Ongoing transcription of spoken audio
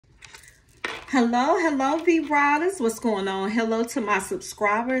Hello, V-Riders. What's going on? Hello to my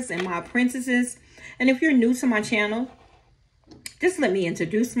subscribers and my apprentices. And if you're new to my channel, just let me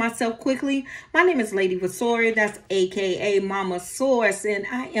introduce myself quickly. My name is Lady Vasori. That's AKA Mama Source. And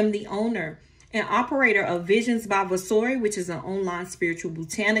I am the owner and operator of Visions by Vasori, which is an online spiritual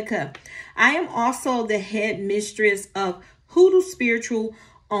Botanica. I am also the head mistress of Hoodoo Spiritual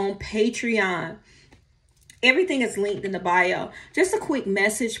on Patreon. Everything is linked in the bio. Just a quick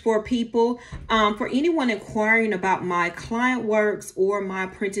message for people, for anyone inquiring about my client works or my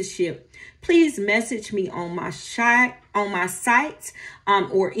apprenticeship, please message me on my site,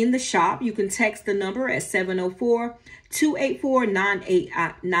 or in the shop. You can text the number at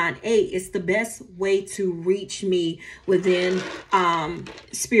 704-284-9898. It's the best way to reach me within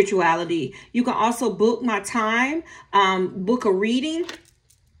spirituality. You can also book my time, book a reading.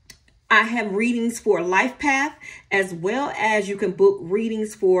 I have readings for Life Path, as well as you can book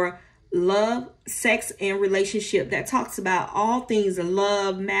readings for love, sex, and relationship. That talks about all things of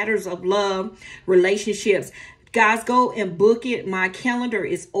love, matters of love, relationships. Guys, go and book it. My calendar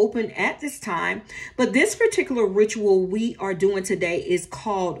is open at this time. But this particular ritual we are doing today is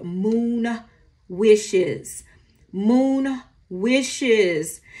called Moon Wishes. Moon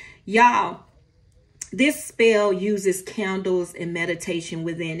Wishes. Y'all, this spell uses candles and meditation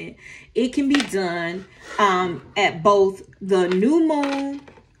within it. It can be done at both the new moon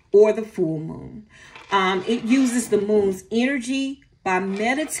or the full moon. It uses the moon's energy. By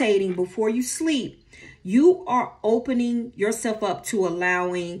meditating before you sleep, you are opening yourself up to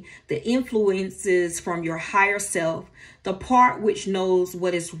allowing the influences from your higher self, the part which knows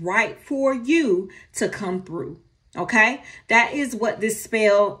what is right for you, to come through. Okay, that is what this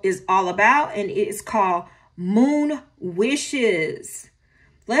spell is all about, and it is called Moon Wishes.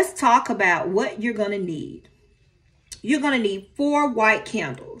 Let's talk about what you're going to need. You're going to need 4 white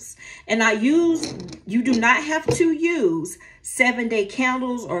candles, and you do not have to use 7-day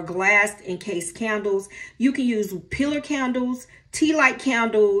candles or glass encased candles. You can use pillar candles, tea light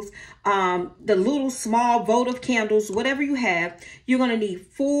candles, the little small votive candles, whatever you have. You're going to need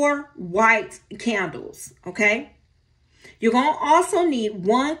 4 white candles, okay? You're going to also need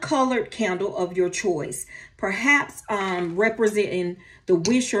 1 colored candle of your choice, perhaps representing the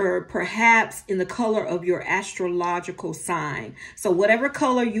wish, or perhaps in the color of your astrological sign. So whatever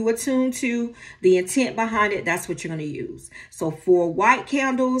color you attune to, the intent behind it, that's what you're going to use. So 4 white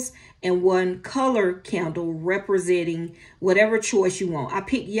candles and 1 color candle representing whatever choice you want. I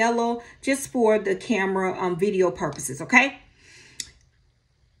picked yellow just for the camera video purposes, okay?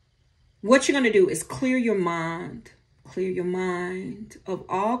 What you're going to do is clear your mind. Clear your mind of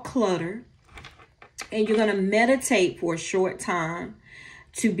all clutter, and you're going to meditate for a short time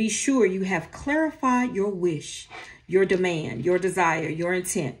to be sure you have clarified your wish, your demand, your desire, your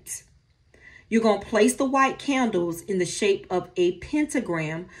intent. You're going to place the white candles in the shape of a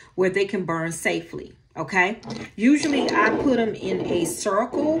pentagram where they can burn safely, okay? Usually I put them in a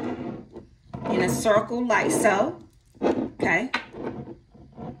circle like so, okay?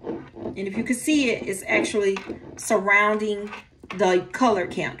 And if you can see it, it's actually surrounding the colored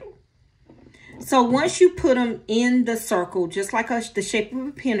candle. So once you put them in the circle, just like the shape of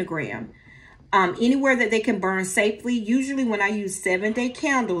a pentagram, anywhere that they can burn safely. Usually when I use 7-day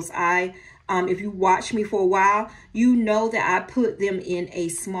candles, if you watch me for a while, you know that I put them in a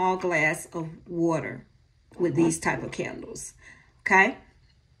small glass of water with these type of candles, okay?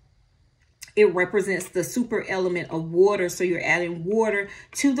 It represents the super element of water. So you're adding water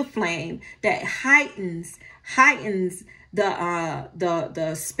to the flame that heightens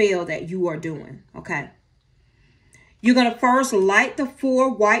the spell that you are doing. Okay. You're going to first light the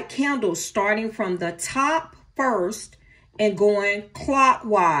 4 white candles, starting from the top first and going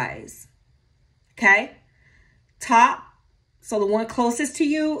clockwise. Okay. Top. So the one closest to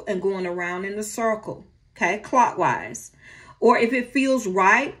you, and going around in the circle. Okay. Clockwise. Or if it feels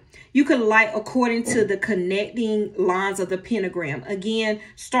right, you can light according to the connecting lines of the pentagram. Again,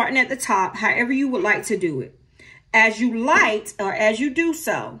 starting at the top, however you would like to do it. As you light, or as you do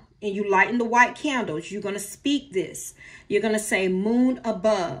so, and you lighten the white candles, you're going to speak this. You're going to say, moon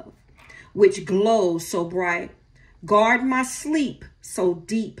above, which glows so bright, guard my sleep so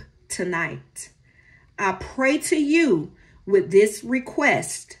deep tonight. I pray to you with this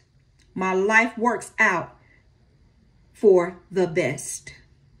request. My life works out for the best.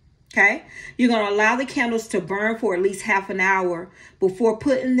 Okay, you're going to allow the candles to burn for at least half an hour before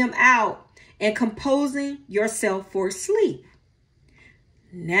putting them out and composing yourself for sleep.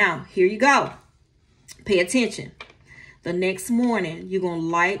 Now, here you go. Pay attention. The next morning, you're going to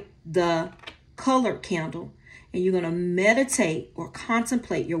light the colored candle and you're going to meditate or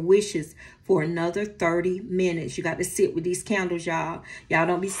contemplate your wishes for another 30 minutes. You got to sit with these candles, y'all. Y'all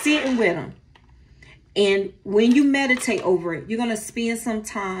don't be sitting with them. And when you meditate over it, you're going to spend some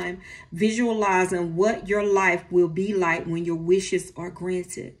time visualizing what your life will be like when your wishes are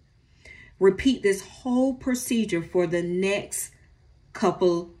granted. Repeat this whole procedure for the next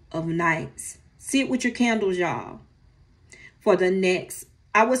couple of nights. Sit with your candles, y'all, for the next,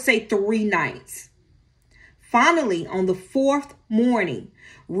 I would say, 3 nights. Finally, on the 4th morning,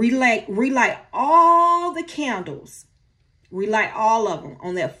 relight all the candles. Relight all of them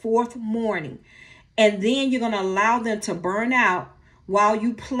on that 4th morning. And then you're going to allow them to burn out while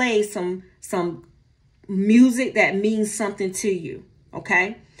you play some music that means something to you.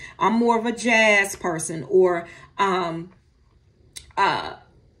 Okay? I'm more of a jazz person, or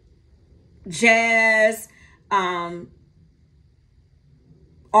jazz,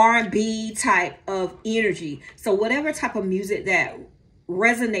 R&B type of energy. So whatever type of music that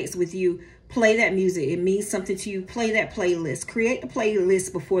resonates with you, play that music. It means something to you. Play that playlist. Create the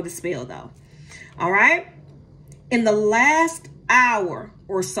playlist before the spell, though. All right. In the last hour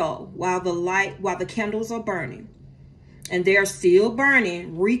or so, while the candles are burning, and they're still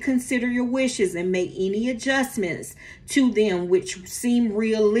burning, reconsider your wishes and make any adjustments to them which seem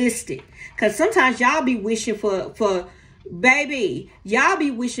realistic. Because sometimes y'all be wishing for baby, y'all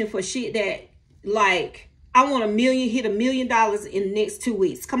be wishing for shit that, like, I want hit $1 million in the next 2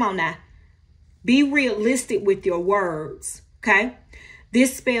 weeks. Come on now. Be realistic with your words, okay?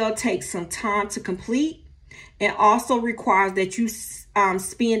 This spell takes some time to complete and also requires that you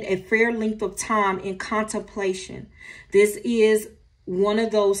spend a fair length of time in contemplation. This is one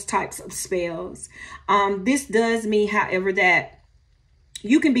of those types of spells. This does mean, however, that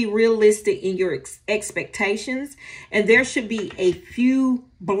you can be realistic in your expectations, and there should be a few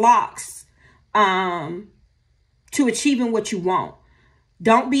blocks to achieving what you want.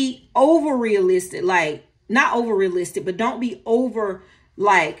 Don't be over realistic, like not over realistic, but don't be over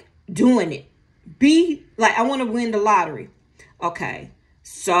like doing it. Be like, I want to win the lottery. Okay,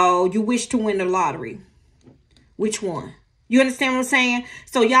 so you wish to win the lottery. Which one? You understand what I'm saying?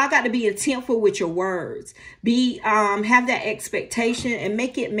 So y'all got to be intentful with your words. Have that expectation and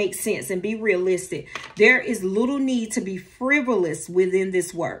make it make sense and be realistic. There is little need to be frivolous within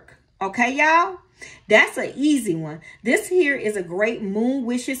this work. Okay, y'all? That's an easy one. This here is a great moon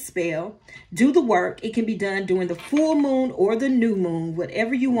wishes spell. Do the work. It can be done during the full moon or the new moon,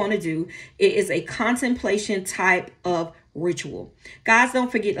 whatever you want to do. It is a contemplation type of ritual. Guys,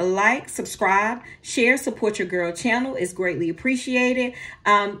 don't forget to like, subscribe, share, support your girl channel. It's greatly appreciated.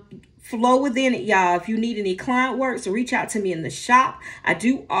 Flow within it, y'all. If you need any client work, so reach out to me in the shop. I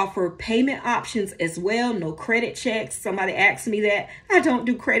do offer payment options as well. No credit checks. Somebody asked me that. I don't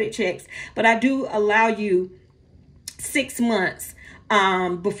do credit checks, but I do allow you 6 months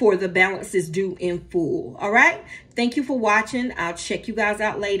before the balance is due in full. All right. Thank you for watching. I'll check you guys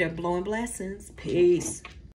out later. Blowing blessings. Peace.